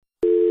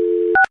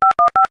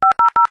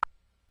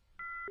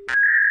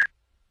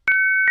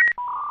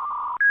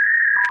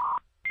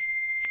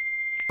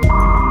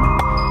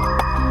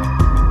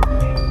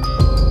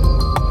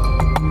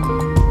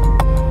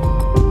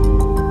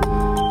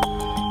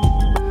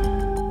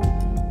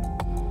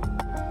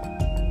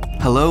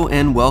Hello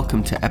and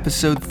welcome to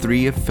episode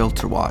 3 of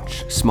Filter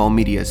Watch, Small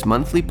Media's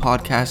monthly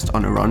podcast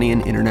on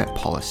Iranian internet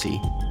policy.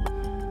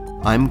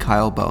 I'm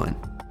Kyle Bowen.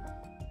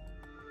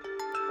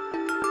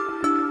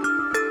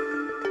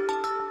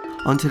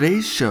 On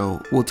today's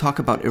show, we'll talk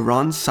about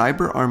Iran's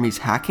cyber army's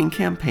hacking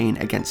campaign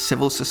against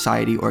civil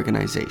society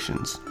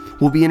organizations.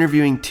 We'll be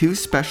interviewing two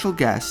special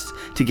guests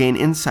to gain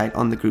insight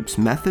on the group's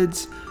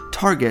methods,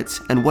 targets,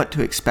 and what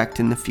to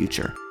expect in the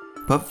future.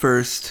 But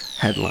first,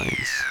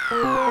 headlines.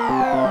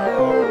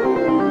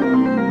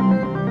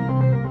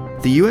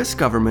 The US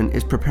government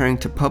is preparing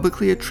to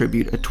publicly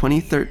attribute a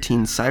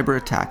 2013 cyber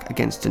attack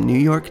against a New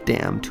York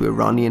dam to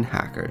Iranian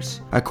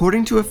hackers.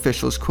 According to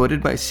officials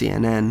quoted by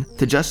CNN,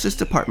 the Justice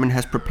Department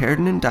has prepared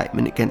an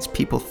indictment against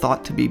people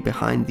thought to be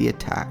behind the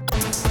attack.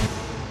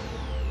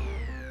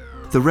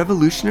 The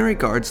Revolutionary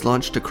Guards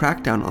launched a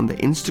crackdown on the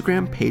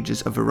Instagram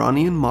pages of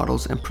Iranian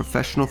models and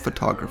professional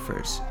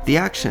photographers. The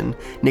action,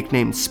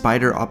 nicknamed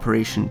Spider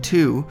Operation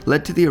 2,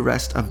 led to the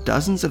arrest of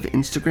dozens of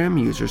Instagram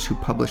users who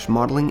published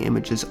modeling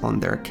images on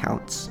their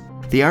accounts.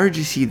 The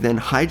IRGC then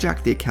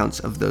hijacked the accounts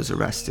of those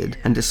arrested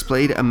and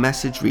displayed a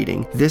message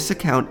reading, "This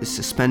account is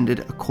suspended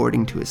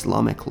according to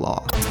Islamic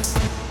law."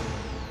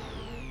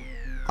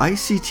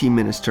 ICT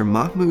Minister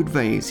Mahmoud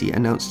Vaezi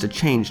announced a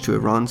change to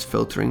Iran's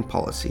filtering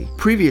policy.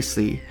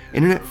 Previously,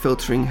 internet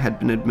filtering had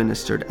been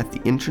administered at the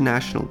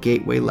international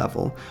gateway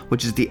level,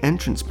 which is the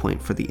entrance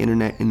point for the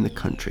internet in the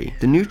country.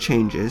 The new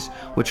changes,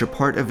 which are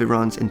part of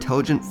Iran's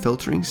intelligent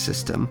filtering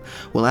system,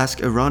 will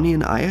ask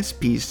Iranian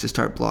ISPs to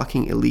start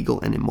blocking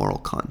illegal and immoral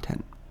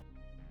content.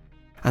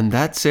 And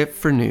that's it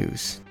for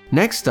news.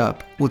 Next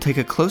up, we'll take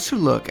a closer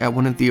look at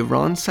one of the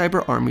Iran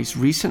Cyber Army's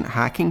recent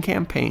hacking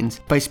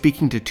campaigns by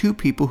speaking to two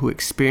people who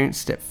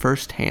experienced it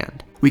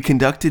firsthand. We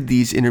conducted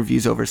these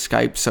interviews over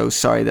Skype, so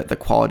sorry that the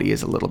quality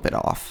is a little bit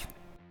off.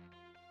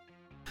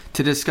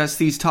 To discuss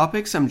these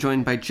topics, I'm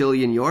joined by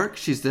Jillian York.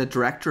 She's the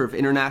Director of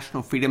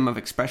International Freedom of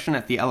Expression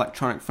at the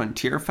Electronic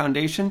Frontier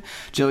Foundation.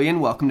 Jillian,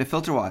 welcome to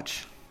Filter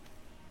Watch.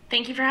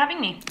 Thank you for having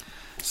me.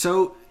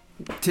 So,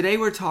 today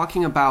we're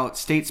talking about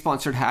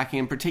state-sponsored hacking,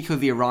 in particular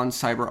the Iran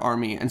Cyber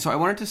Army. And so I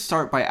wanted to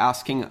start by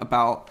asking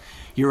about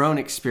your own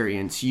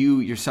experience. You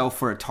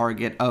yourself were a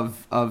target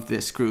of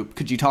this group.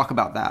 Could you talk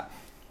about that?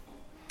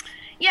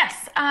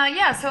 Yes.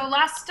 So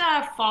last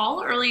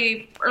fall,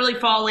 early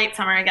fall, late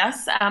summer, I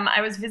guess,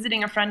 I was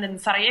visiting a friend in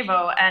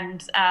Sarajevo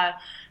and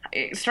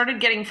started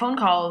getting phone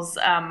calls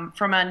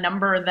from a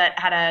number that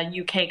had a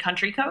UK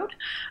country code.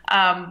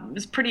 It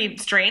was pretty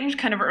strange,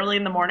 kind of early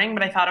in the morning,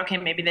 but I thought, okay,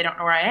 maybe they don't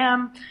know where I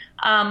am.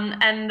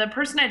 And the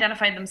person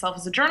identified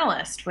themselves as a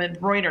journalist with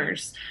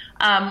Reuters,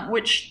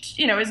 which,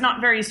 is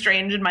not very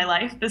strange in my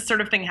life. This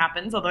sort of thing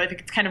happens, although I think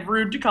it's kind of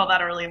rude to call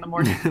that early in the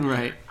morning.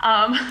 Right.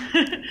 But,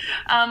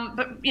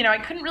 I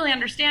couldn't really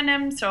understand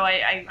him, so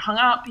I hung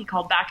up. He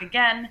called back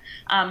again,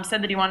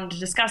 said that he wanted to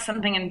discuss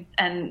something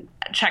and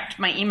checked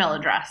my email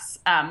address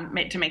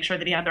to make sure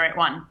that he had the right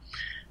one.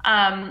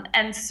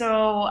 And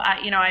so,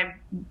 I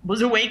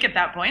was awake at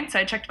that point, so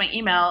I checked my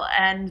email,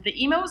 and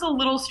the email was a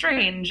little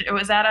strange. It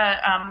was at a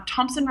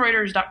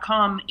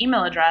ThomsonReuters.com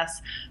email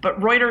address, but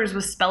Reuters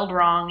was spelled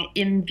wrong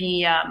in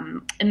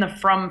the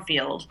from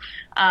field.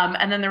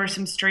 And then there were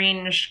some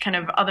strange kind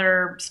of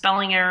other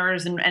spelling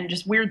errors and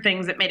just weird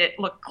things that made it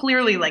look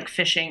clearly like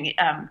phishing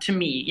to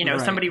me, right.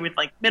 Somebody with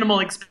like minimal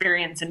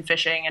experience in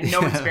phishing and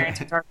no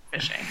experience in target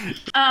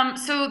phishing.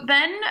 So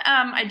then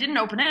I didn't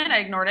open it. I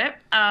ignored it.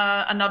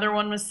 Another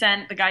one was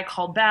sent. The guy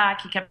called back.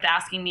 He kept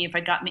asking me if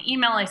I'd gotten the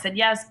email. I said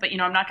yes, but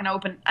I'm not going to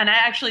open. And I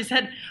actually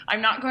said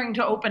I'm not going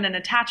to open an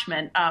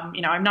attachment.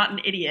 I'm not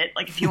an idiot.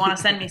 Like if you want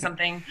to send me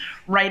something,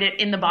 write it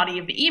in the body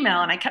of the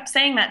email. And I kept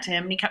saying that to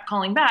him, and he kept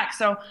calling back.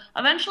 So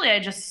eventually I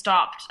just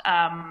stopped.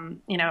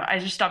 I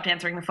just stopped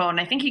answering the phone.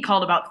 I think he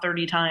called about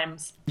 30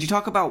 times. Could you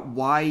talk about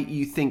why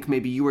you think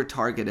maybe you were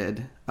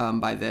targeted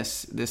by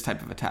this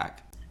type of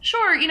attack?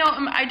 Sure.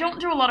 I don't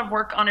do a lot of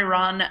work on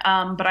Iran,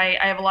 but I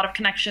have a lot of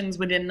connections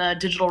within the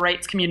digital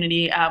rights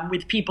community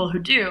with people who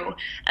do.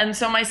 And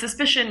so my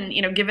suspicion,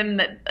 given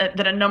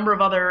that a number of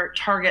other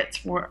targets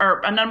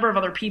or a number of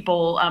other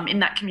people in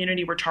that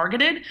community were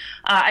targeted,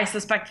 I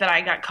suspect that I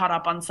got caught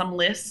up on some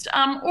list.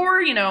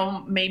 Or,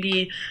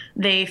 maybe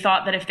they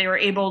thought that if they were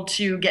able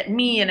to get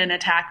me in an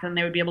attack, then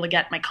they would be able to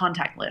get my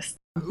contact list.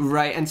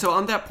 Right. And so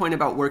on that point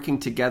about working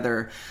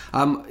together,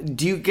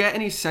 do you get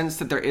any sense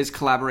that there is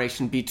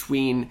collaboration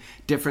between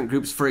different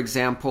groups, for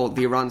example,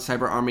 the Iran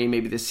Cyber Army,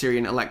 maybe the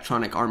Syrian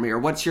Electronic Army, or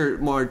what's your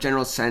more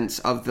general sense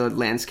of the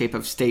landscape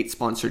of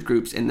state-sponsored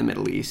groups in the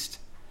Middle East?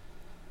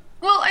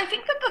 Well, I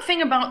think that the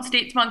thing about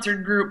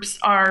state-sponsored groups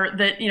are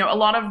that, a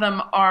lot of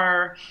them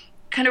are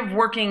kind of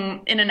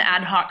working in an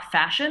ad hoc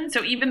fashion.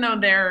 So even though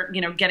they're,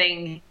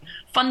 getting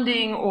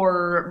funding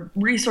or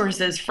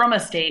resources from a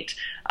state,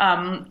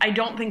 I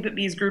don't think that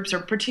these groups are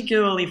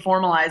particularly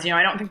formalized.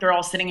 I don't think they're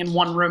all sitting in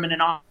one room in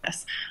an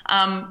office.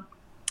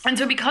 And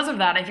so because of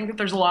that, I think that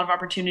there's a lot of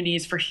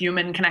opportunities for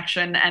human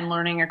connection and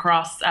learning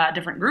across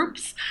different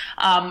groups,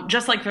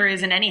 just like there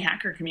is in any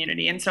hacker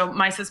community. And so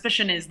my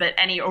suspicion is that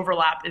any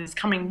overlap is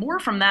coming more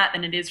from that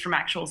than it is from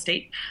actual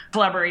state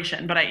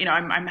collaboration. But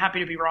I'm happy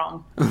to be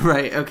wrong.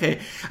 Right. Okay.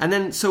 And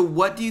then, so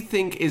what do you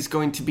think is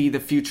going to be the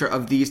future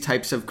of these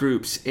types of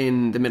groups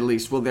in the Middle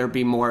East? Will there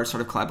be more sort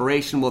of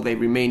collaboration? Will they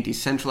remain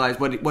decentralized?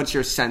 What's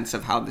your sense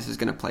of how this is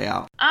going to play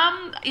out?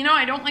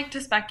 I don't like to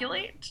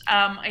speculate.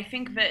 I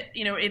think that,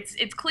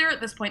 it's clear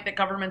at this point that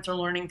governments are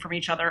learning from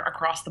each other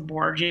across the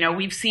board.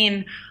 We've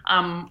seen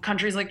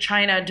countries like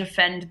China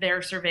defend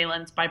their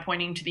surveillance by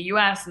pointing to the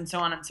US and so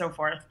on and so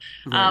forth.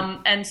 Right.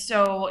 And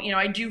so,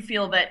 I do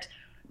feel that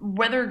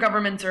whether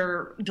governments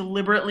are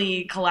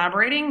deliberately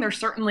collaborating, they're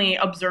certainly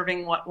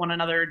observing what one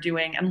another are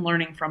doing and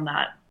learning from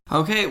that.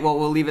 Okay, well,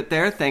 we'll leave it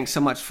there. Thanks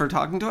so much for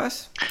talking to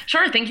us.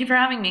 Sure. Thank you for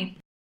having me.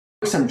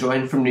 I'm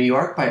joined from New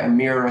York by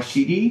Amir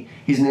Rashidi.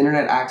 He's an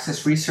internet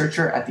access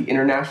researcher at the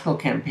International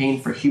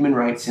Campaign for Human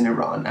Rights in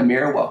Iran.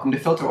 Amir, welcome to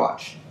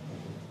FilterWatch.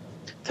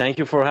 Thank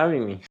you for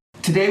having me.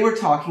 Today we're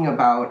talking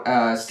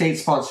about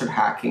state-sponsored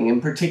hacking,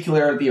 in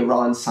particular the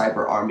Iran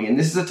Cyber Army, and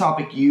this is a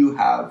topic you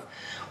have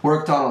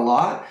worked on a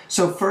lot.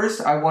 So first,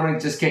 I want to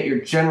just get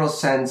your general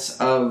sense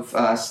of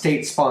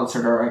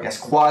state-sponsored, or I guess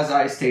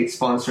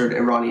quasi-state-sponsored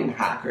Iranian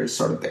hackers,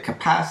 sort of the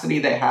capacity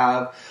they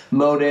have,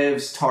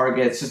 motives,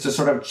 targets, just a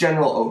sort of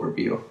general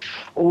overview.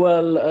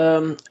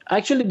 Well,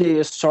 actually,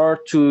 they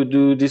start to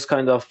do this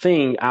kind of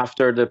thing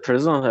after the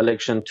president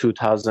election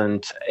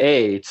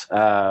 2008,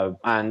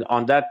 and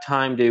on that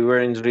time they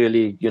weren't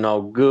really,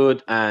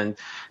 good, and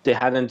they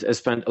hadn't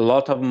spent a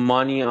lot of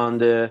money on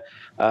the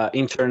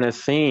internet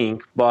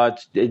thing,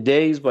 but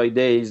days by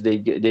days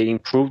they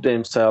improve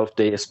themselves.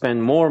 They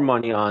spend more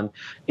money on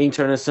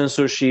internet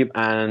censorship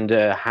and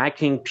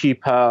hacking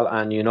people,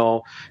 and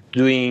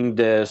doing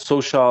the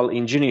social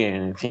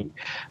engineering thing.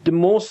 The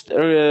most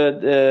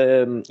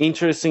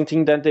interesting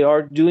thing that they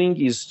are doing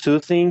is two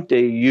things.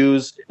 They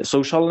use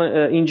social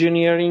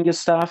engineering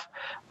stuff,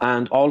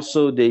 and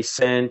also they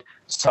send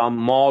some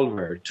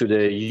malware to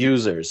the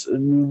users.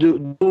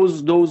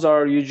 Those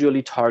are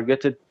usually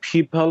targeted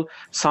people.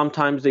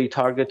 Sometimes they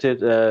targeted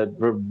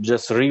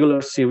just regular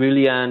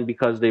civilian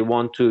because they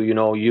want to,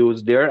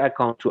 use their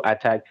account to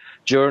attack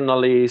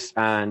journalists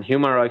and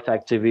human rights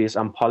activists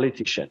and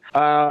politicians.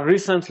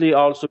 Recently,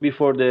 also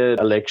before the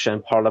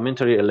election,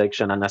 parliamentary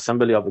election and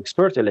assembly of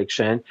expert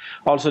election,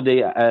 also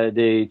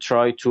they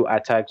try to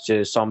attack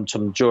some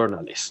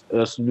journalists,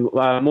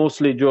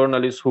 mostly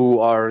journalists who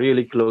are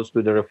really close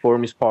to the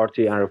Reformist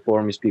Party and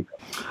Reformist people.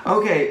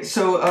 Okay,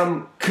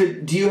 so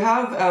do you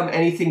have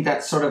anything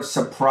that sort of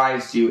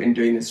surprised you in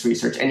doing this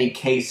research? Any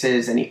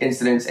cases, any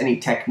incidents, any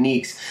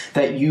techniques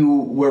that you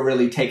were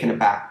really taken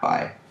aback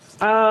by?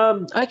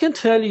 I can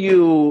tell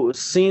you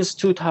since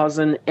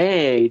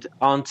 2008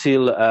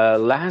 until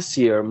last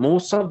year,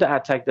 most of the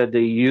attack that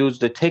they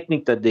used, the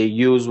technique that they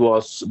used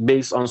was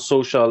based on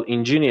social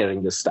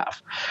engineering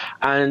stuff.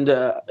 And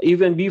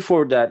even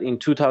before that, in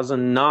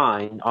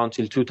 2009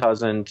 until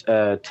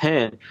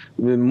 2010,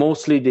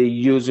 mostly they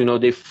use,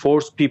 they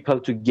force people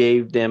to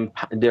give them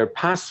their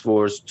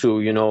passwords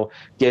to,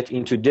 get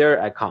into their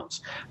accounts.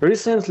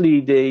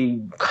 Recently, they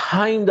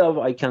kind of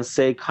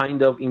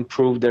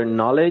improved their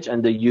knowledge,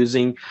 and they use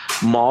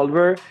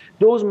malware.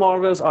 Those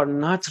malwares are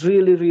not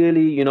really,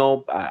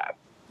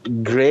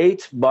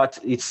 great, but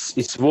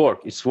it's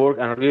work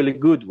and really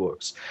good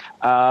works.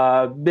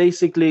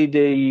 Basically,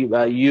 they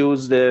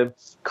use the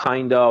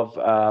kind of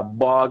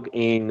bug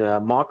in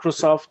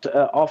Microsoft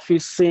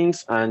Office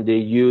things, and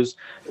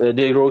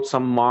they wrote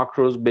some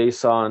macros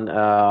based on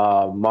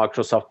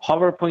Microsoft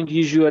PowerPoint.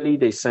 Usually,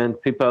 they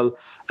send people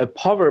a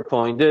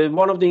PowerPoint.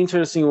 One of the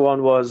interesting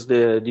one was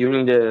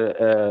during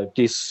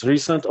this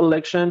recent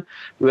election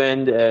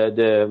when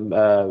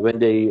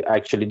they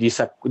actually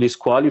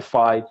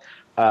disqualified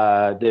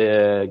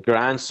the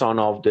grandson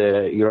of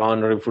the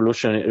Iran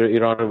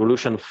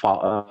Revolution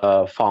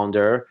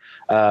founder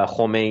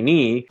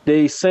Khomeini.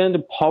 They sent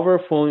a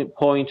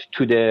PowerPoint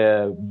to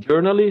the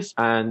journalists,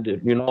 and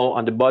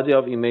on the body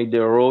of image they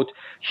wrote,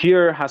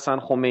 "Here Hassan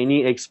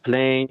Khomeini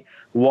explained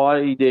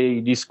why they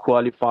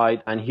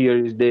disqualified, and here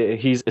is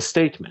his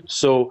statement."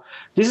 So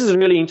this is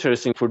really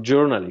interesting for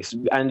journalists,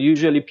 and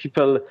usually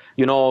people,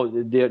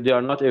 they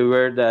are not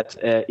aware that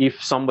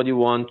if somebody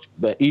wants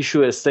to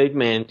issue a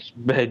statement,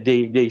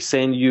 they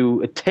send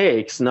you a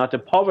text, not a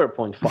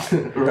PowerPoint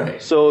file.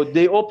 Right. So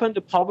they open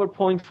the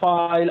PowerPoint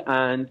file,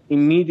 and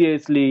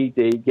immediately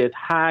they get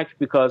hacked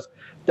because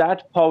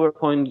that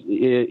PowerPoint,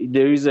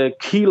 there is a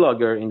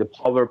keylogger in the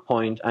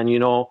PowerPoint, and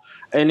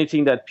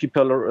anything that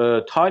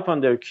people type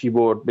on their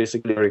keyboard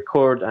basically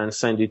record and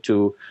send it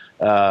to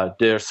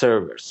their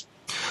servers.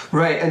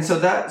 Right, and so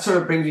that sort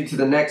of brings you to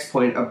the next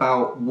point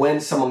about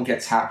when someone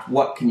gets hacked,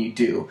 what can you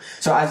do?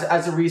 So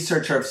as a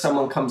researcher, if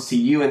someone comes to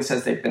you and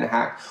says they've been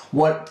hacked,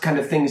 what kind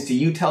of things do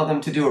you tell them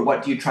to do, or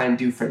what do you try and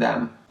do for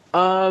them?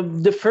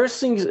 The first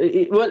thing,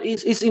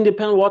 it's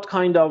independent. What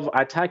kind of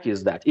attack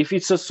is that? If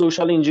it's a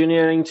social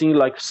engineering thing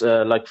like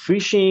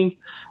phishing,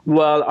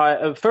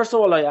 well, first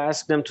of all, I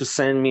ask them to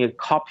send me a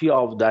copy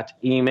of that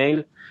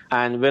email,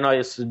 and when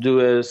I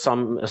do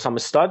some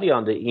study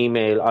on the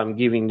email, I'm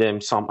giving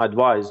them some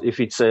advice. If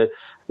it's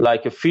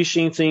like a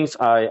phishing things,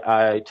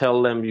 I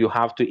tell them you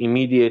have to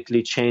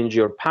immediately change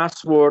your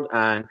password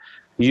and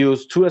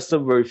use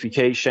two-step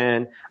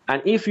verification.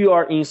 And if you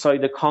are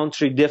inside the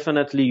country,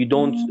 definitely you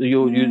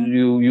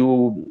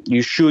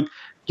should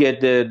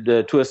get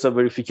the two-step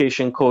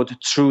verification code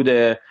through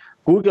the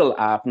Google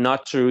app,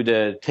 not through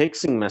the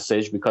texting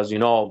message, because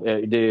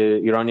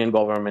the Iranian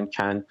government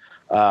can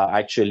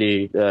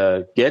actually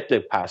get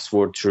the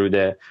password through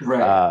the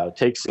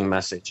texting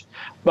message.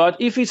 But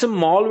if it's a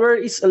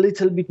malware, it's a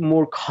little bit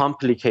more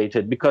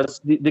complicated, because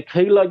the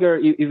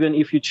keylogger, even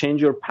if you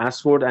change your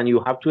password and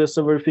you have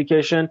two-step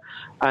verification,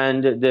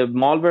 and the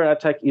malware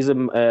attack is a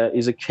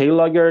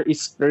keylogger,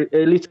 it's a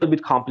little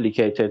bit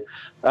complicated.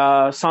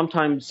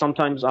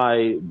 Sometimes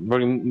I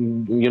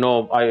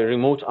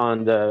remote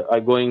I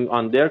going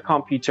on their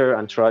computer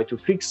and try to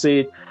fix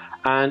it.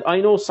 And I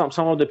know some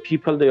of the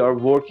people, they are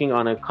working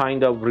on a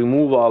kind of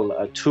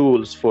removal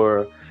tools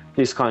for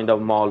this kind of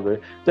malware.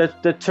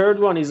 The third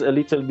one is a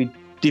little bit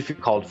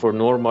difficult for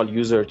normal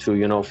user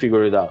to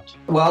figure it out.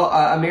 Well,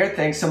 Amir,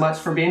 thanks so much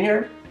for being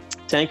here.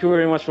 Thank you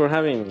very much for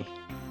having me.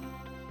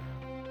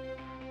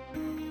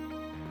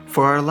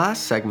 For our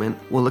last segment,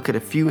 we'll look at a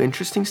few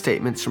interesting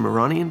statements from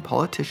Iranian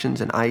politicians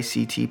and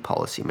ICT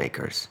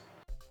policymakers.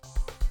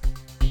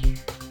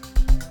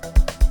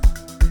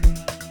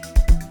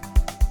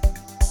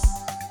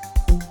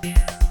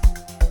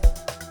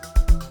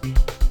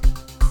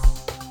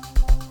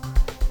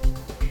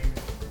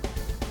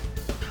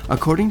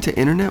 According to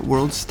Internet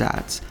World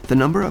Stats, the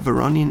number of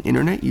Iranian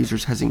internet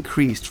users has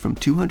increased from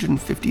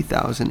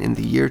 250,000 in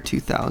the year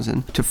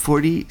 2000 to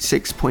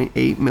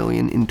 46.8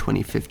 million in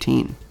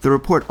 2015. The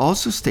report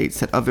also states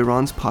that of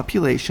Iran's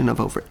population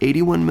of over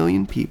 81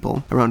 million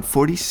people, around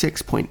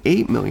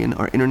 46.8 million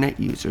are internet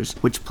users,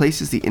 which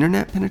places the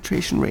internet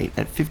penetration rate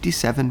at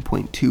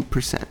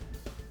 57.2%.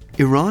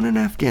 Iran and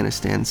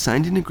Afghanistan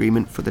signed an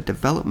agreement for the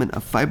development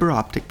of fiber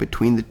optic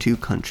between the two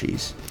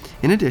countries.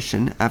 In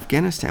addition,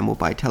 Afghanistan will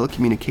buy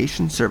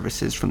telecommunication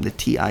services from the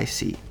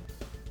TIC.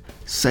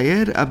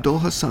 Syed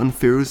Abdolhassan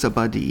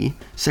Firuzabadi,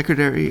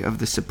 Secretary of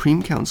the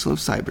Supreme Council of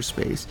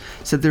Cyberspace,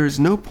 said there is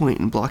no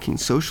point in blocking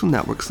social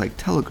networks like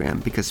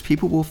Telegram because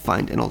people will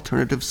find an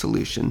alternative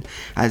solution,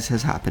 as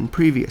has happened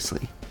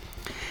previously.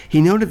 He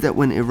noted that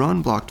when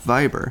Iran blocked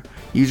Viber,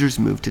 users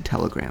moved to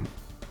Telegram.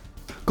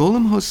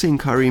 Gholam Hossein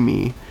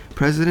Karimi,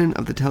 president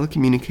of the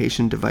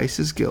Telecommunication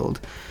Devices Guild,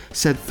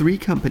 said 3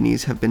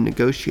 companies have been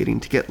negotiating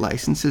to get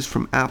licenses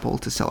from Apple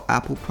to sell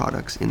Apple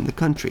products in the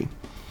country.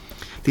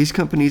 These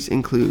companies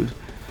include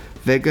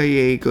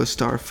Vegaye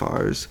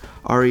Gostarfars,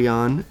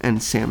 Ariane, and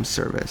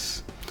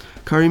Samservice.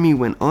 Karimi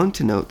went on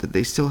to note that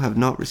they still have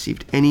not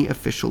received any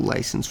official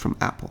license from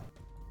Apple.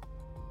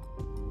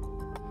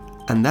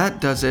 And that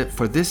does it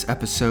for this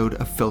episode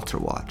of Filter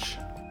Watch.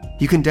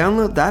 You can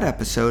download that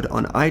episode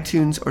on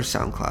iTunes or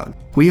SoundCloud.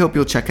 We hope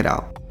you'll check it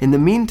out. In the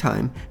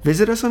meantime,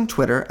 visit us on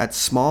Twitter at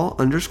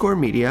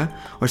small_media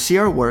or see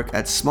our work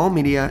at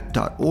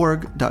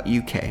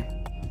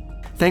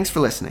smallmedia.org.uk. Thanks for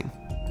listening.